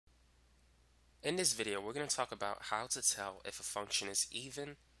In this video, we're going to talk about how to tell if a function is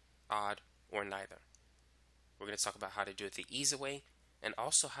even, odd, or neither. We're going to talk about how to do it the easy way and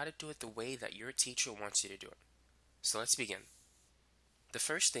also how to do it the way that your teacher wants you to do it. So let's begin. The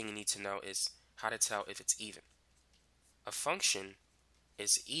first thing you need to know is how to tell if it's even. A function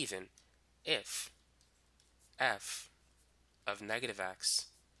is even if f of negative x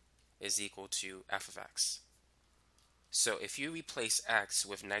is equal to f of x. So if you replace x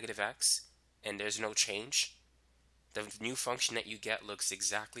with negative x and there's no change, the new function that you get looks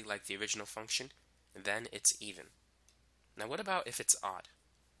exactly like the original function, then it's even. Now what about if it's odd?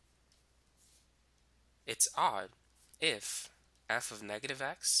 It's odd if f of negative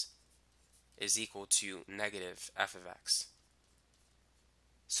x is equal to negative f of x.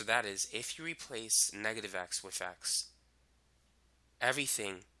 So that is, if you replace negative x with x,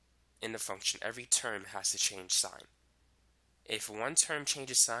 everything in the function, every term has to change sign. If one term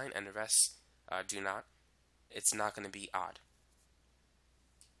changes sign and the rest do not, it's not going to be odd.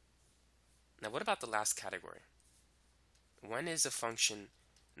 Now what about the last category? When is a function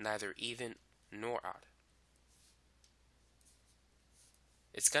neither even nor odd?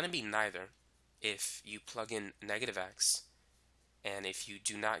 It's going to be neither if you plug in negative x and if you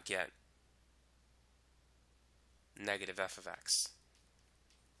do not get negative f of x.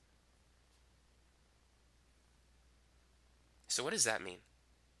 So what does that mean?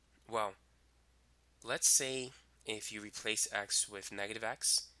 Well, let's say if you replace x with negative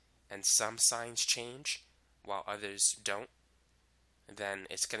x and some signs change while others don't, then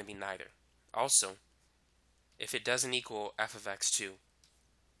it's going to be neither. Also, if it doesn't equal f of x too,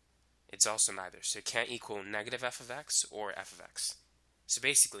 it's also neither. So it can't equal negative f of x or f of x. So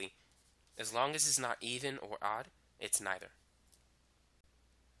basically, as long as it's not even or odd, it's neither.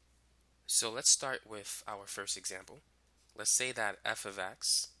 So let's start with our first example. Let's say that f of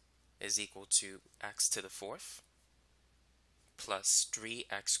x is equal to x to the fourth plus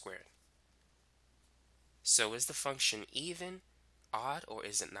 3x squared. So is the function even, odd, or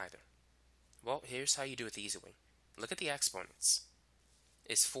is it neither? Well, here's how you do it the easy way. Look at the exponents.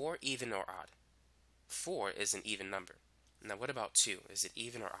 Is 4 even or odd? 4 is an even number. Now what about 2? Is it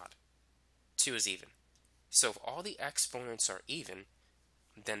even or odd? 2 is even. So if all the exponents are even,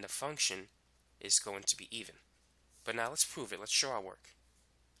 then the function is going to be even. But now let's prove it. Let's show our work.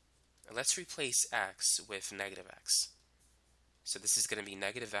 Let's replace x with negative x. So this is going to be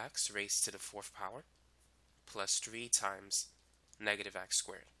negative x raised to the fourth power plus 3 times negative x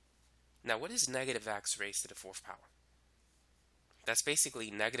squared. Now what is negative x raised to the fourth power? That's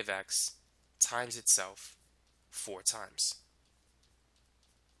basically negative x times itself 4 times.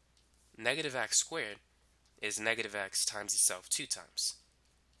 Negative x squared is negative x times itself 2 times.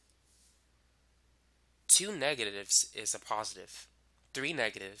 2 negatives is a positive. 3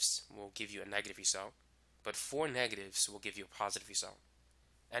 negatives will give you a negative result, but 4 negatives will give you a positive result.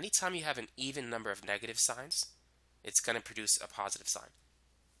 Anytime you have an even number of negative signs, it's going to produce a positive sign.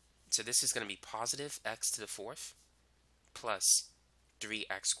 So this is going to be positive x to the fourth plus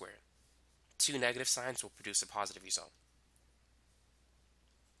 3x squared. 2 negative signs will produce a positive result.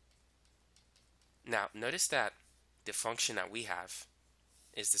 Now, notice that the function that we have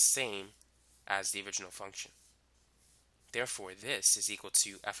is the same as the original function. Therefore, this is equal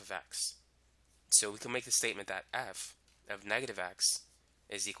to f of x. So we can make the statement that f of negative x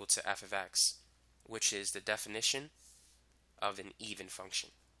is equal to f of x, which is the definition of an even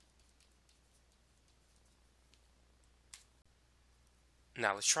function.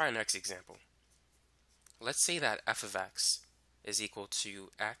 Now let's try our next example. Let's say that f of x is equal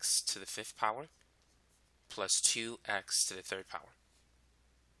to x to the fifth power plus 2x to the third power.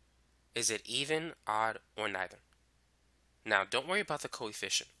 Is it even, odd, or neither? Now don't worry about the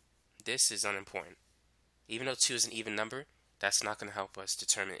coefficient. This is unimportant. Even though 2 is an even number, that's not going to help us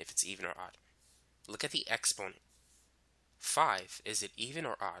determine if it's even or odd. Look at the exponent. 5, is it even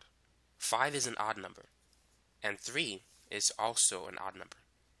or odd? 5 is an odd number, and 3 is also an odd number.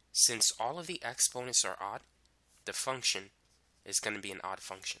 Since all of the exponents are odd, the function is going to be an odd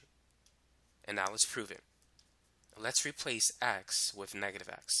function. And now let's prove it. Let's replace x with negative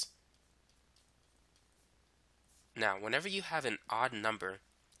x. Now, whenever you have an odd number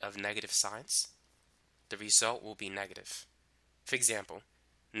of negative signs, the result will be negative. For example,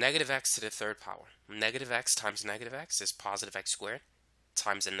 negative x to the third power. Negative x times negative x is positive x squared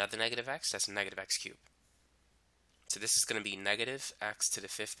times another negative x, that's negative x cubed. So this is going to be negative x to the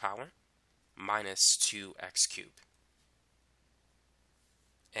fifth power minus 2x cubed.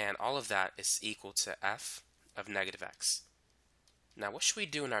 And all of that is equal to f of negative x. Now what should we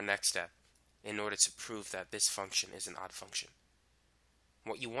do in our next step in order to prove that this function is an odd function?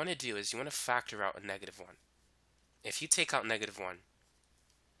 what you want to do is you want to factor out a negative 1. If you take out negative 1,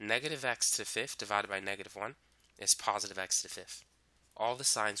 negative x to the fifth divided by negative 1 is positive x to the fifth. All the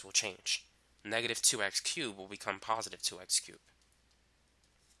signs will change. Negative 2x cubed will become positive 2x cubed.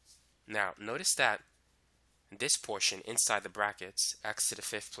 Now, notice that this portion inside the brackets, x to the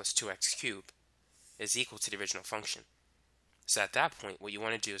fifth plus 2x cubed, is equal to the original function. So at that point, what you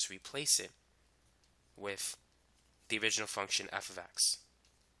want to do is replace it with the original function f of x.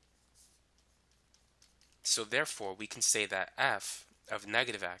 So therefore, we can say that f of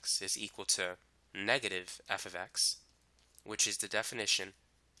negative x is equal to negative f of x, which is the definition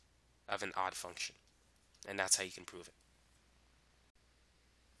of an odd function. And that's how you can prove it.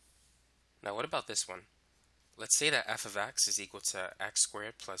 Now what about this one? Let's say that f of x is equal to x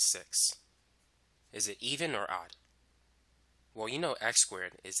squared plus 6. Is it even or odd? Well, you know x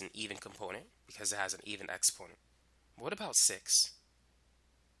squared is an even component because it has an even exponent. What about 6?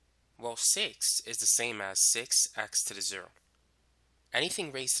 Well, 6 is the same as 6x to the 0.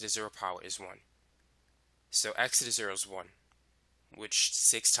 Anything raised to the 0 power is 1. So x to the 0 is 1, which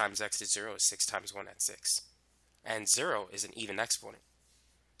 6 times x to the 0 is 6 times 1 at 6. And 0 is an even exponent.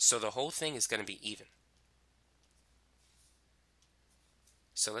 So the whole thing is going to be even.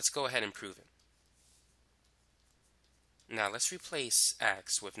 So let's go ahead and prove it. Now let's replace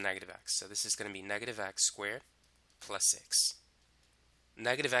x with negative x. So this is going to be negative x squared plus 6.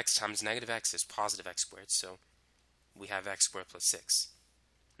 Negative x times negative x is positive x squared, so we have x squared plus 6.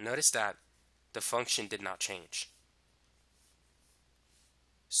 Notice that the function did not change.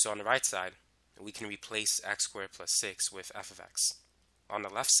 So on the right side, we can replace x squared plus 6 with f of x. On the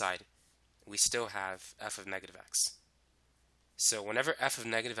left side, we still have f of negative x. So whenever f of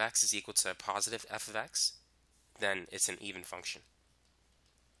negative x is equal to positive f of x, then it's an even function.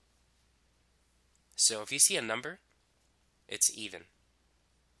 So if you see a number, it's even.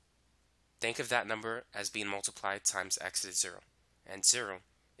 Think of that number as being multiplied times x to the 0. And 0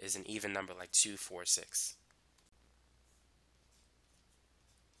 is an even number like 2, 4, 6.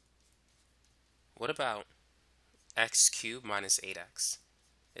 What about x cubed minus 8x?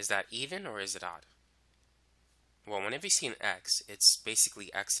 Is that even or is it odd? Well, whenever you see an x, it's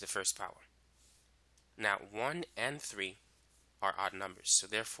basically x to the first power. Now, 1 and 3 are odd numbers, so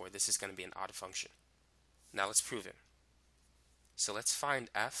therefore this is going to be an odd function. Now let's prove it. So let's find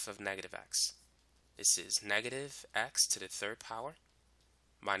f of negative x. This is negative x to the third power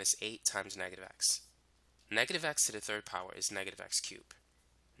minus 8 times negative x. Negative x to the third power is negative x cubed.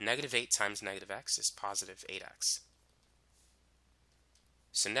 Negative 8 times negative x is positive 8x.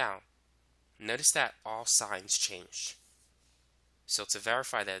 So now, notice that all signs change. So to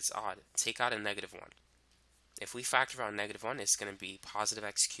verify that it's odd, take out a negative 1. If we factor out negative 1, it's going to be positive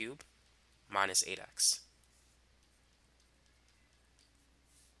x cubed minus 8x.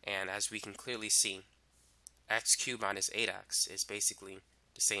 And as we can clearly see, x cubed minus 8x is basically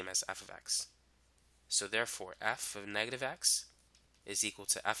the same as f of x. So therefore, f of negative x is equal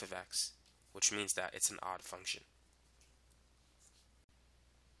to f of x, which means that it's an odd function.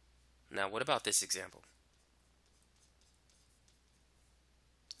 Now what about this example?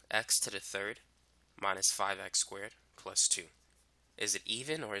 X to the third minus 5x squared plus 2. Is it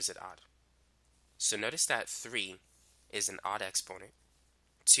even or is it odd? So notice that 3 is an odd exponent,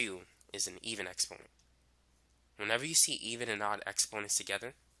 2 is an even exponent. Whenever you see even and odd exponents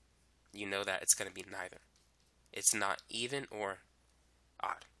together, you know that it's going to be neither. It's not even or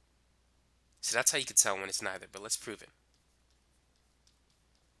odd. So that's how you can tell when it's neither, but let's prove it.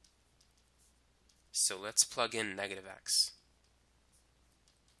 So let's plug in negative x.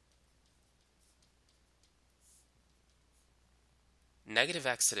 Negative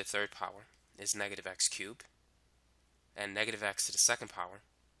x to the third power is negative x cubed, and negative x to the second power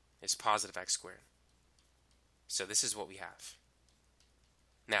is positive x squared. So this is what we have.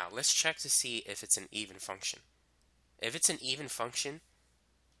 Now let's check to see if it's an even function. If it's an even function,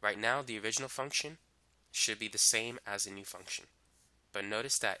 right now the original function should be the same as the new function. But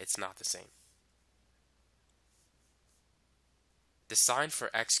notice that it's not the same. The sign for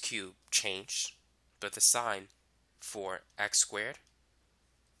x cubed changed, but the sign for x squared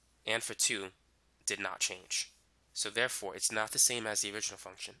and for 2 did not change. So therefore, it's not the same as the original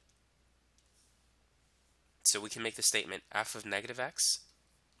function. So we can make the statement f of negative x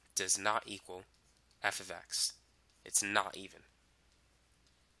does not equal f of x. It's not even.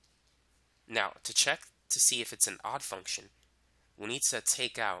 Now, to check to see if it's an odd function, we need to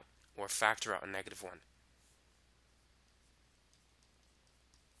take out or factor out a negative 1.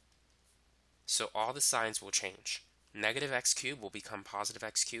 So all the signs will change. Negative x cubed will become positive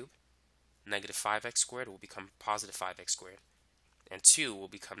x cubed. Negative 5x squared will become positive 5x squared. and 2 will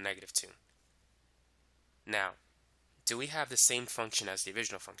become negative 2. Now, do we have the same function as the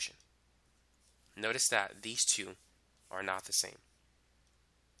original function? Notice that these two are not the same.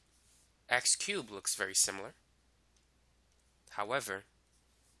 X cubed looks very similar. However,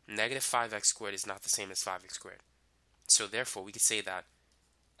 negative 5x squared is not the same as 5x squared. So therefore, we could say that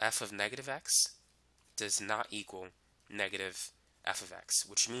f of negative x does not equal negative f of x,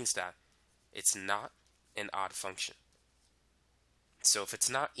 which means that it's not an odd function. So if it's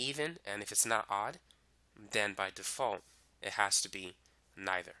not even and if it's not odd, then by default, it has to be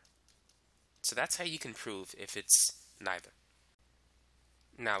neither. So that's how you can prove if it's neither.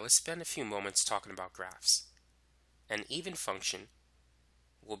 Now let's spend a few moments talking about graphs. An even function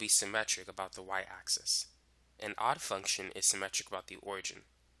will be symmetric about the y-axis. An odd function is symmetric about the origin.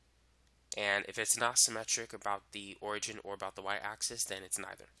 And if it's not symmetric about the origin or about the y-axis, then it's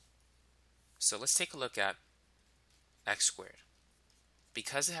neither. So let's take a look at x squared.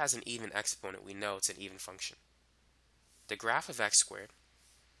 Because it has an even exponent, we know it's an even function. The graph of x squared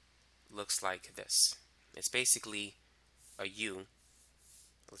looks like this. It's basically a u.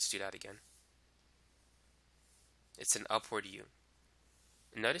 Let's do that again. It's an upward u.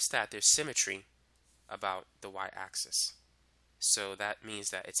 Notice that there's symmetry about the y-axis. So that means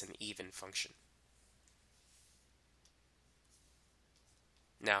that it's an even function.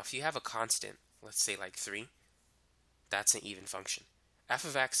 Now, if you have a constant, let's say like 3, that's an even function. F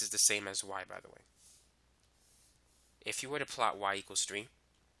of x is the same as y, by the way. If you were to plot y equals 3,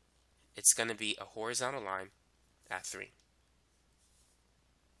 it's going to be a horizontal line at 3.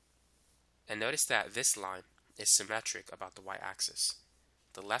 And notice that this line is symmetric about the y-axis.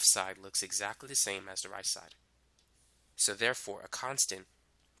 The left side looks exactly the same as the right side. So therefore, a constant,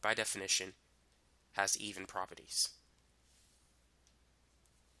 by definition, has even properties.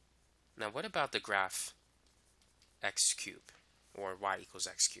 Now what about the graph x cubed, or y equals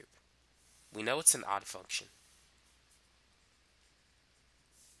x cubed? We know it's an odd function.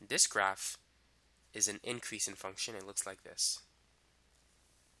 This graph is an increasing function. It looks like this.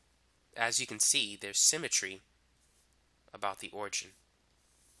 As you can see, there's symmetry about the origin.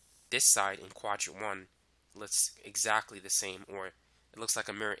 This side in quadrant 1 looks exactly the same, or it looks like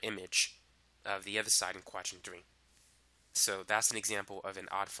a mirror image of the other side in quadrant 3. So that's an example of an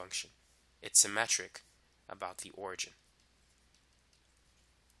odd function. It's symmetric about the origin.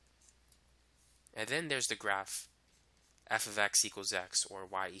 And then there's the graph f of x equals x, or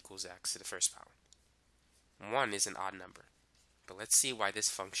y equals x to the first power. 1 is an odd number, but let's see why this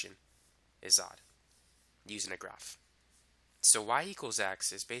function is odd using a graph. So y equals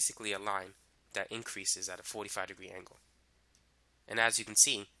x is basically a line that increases at a 45-degree angle. And as you can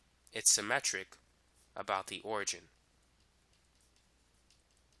see, it's symmetric about the origin.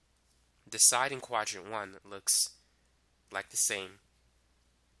 The side in quadrant 1 looks like the same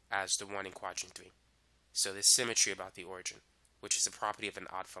as the one in quadrant 3. So there's symmetry about the origin, which is a property of an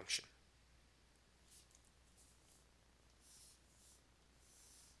odd function.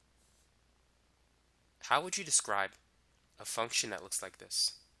 How would you describe a function that looks like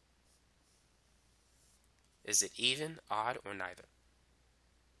this? Is it even, odd, or neither?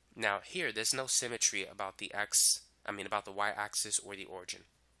 Now here, there's no symmetry about the about the y-axis or the origin.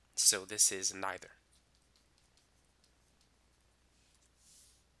 So this is neither.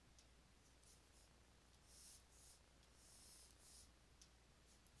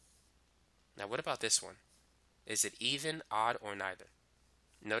 Now what about this one? Is it even, odd, or neither?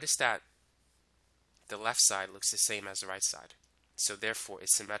 Notice that the left side looks the same as the right side. So therefore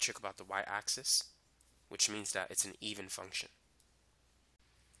it's symmetric about the y-axis, which means that it's an even function.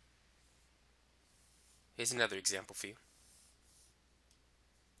 Here's another example for you.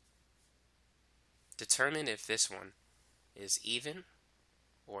 Determine if this one is even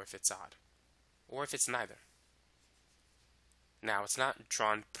or if it's odd, or if it's neither. Now, it's not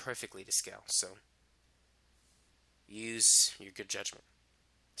drawn perfectly to scale, so use your good judgment.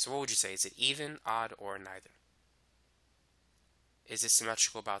 So what would you say? Is it even, odd, or neither? Is it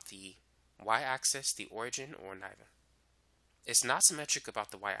symmetrical about the y-axis, the origin, or neither? It's not symmetric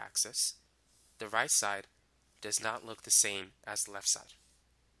about the y-axis. The right side does not look the same as the left side.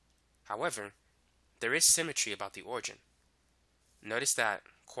 However, there is symmetry about the origin. Notice that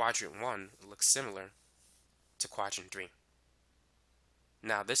quadrant 1 looks similar to quadrant 3.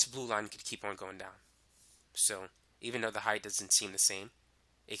 Now this blue line could keep on going down. So even though the height doesn't seem the same,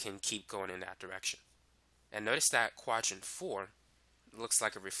 it can keep going in that direction. And notice that quadrant 4 looks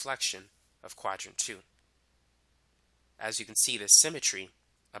like a reflection of quadrant 2. As you can see, there's symmetry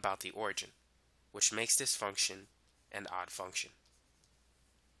about the origin, which makes this function an odd function.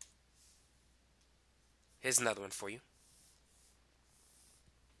 Here's another one for you.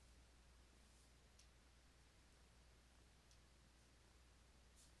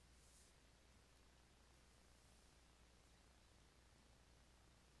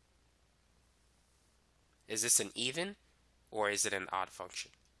 Is this an even or is it an odd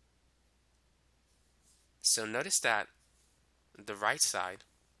function? So notice that the right side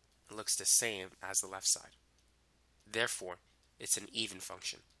looks the same as the left side. Therefore, it's an even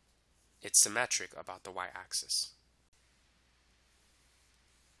function. It's symmetric about the y-axis.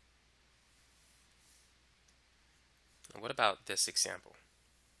 What about this example?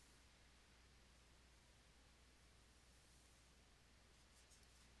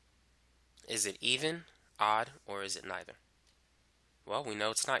 Is it even, odd, or is it neither? Well, we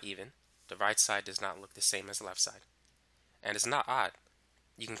know it's not even. The right side does not look the same as the left side. And it's not odd.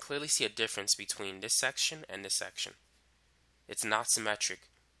 You can clearly see a difference between this section and this section. It's not symmetric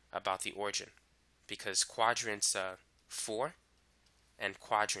about the origin because quadrants 4 and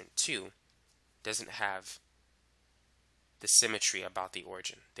quadrant 2 doesn't have the symmetry about the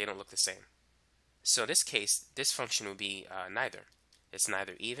origin. They don't look the same. So in this case, this function would be neither. It's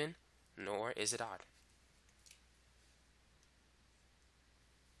neither even nor is it odd.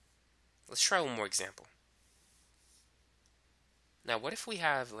 Let's try one more example. Now what if we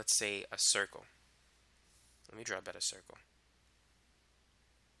have, let's say, a circle? Let me draw a better circle.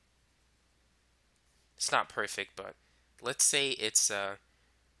 It's not perfect, but let's say it's a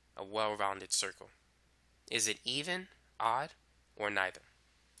well-rounded circle. Is it even, odd, or neither?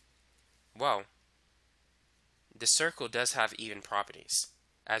 Well, the circle does have even properties.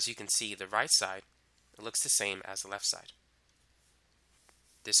 As you can see, the right side looks the same as the left side.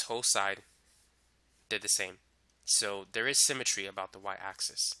 This whole side did the same. So there is symmetry about the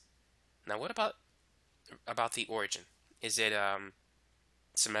y-axis. Now what about the origin? Is it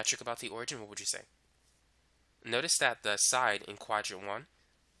symmetric about the origin? What would you say? Notice that the side in quadrant 1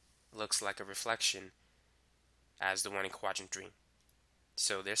 looks like a reflection as the one in quadrant 3.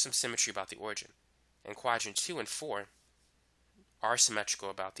 So there's some symmetry about the origin. And quadrant 2 and 4 are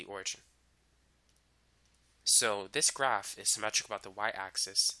symmetrical about the origin. So this graph is symmetric about the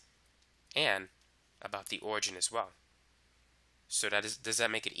y-axis and about the origin as well. So does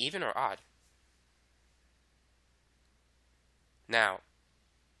that make it even or odd? Now,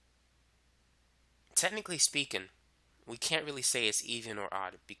 technically speaking, we can't really say it's even or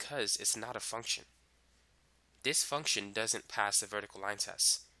odd because it's not a function. This function doesn't pass the vertical line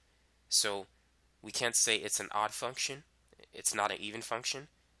test. So we can't say it's an odd function. It's not an even function.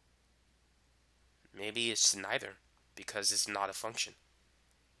 Maybe it's neither because it's not a function.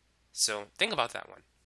 So think about that one.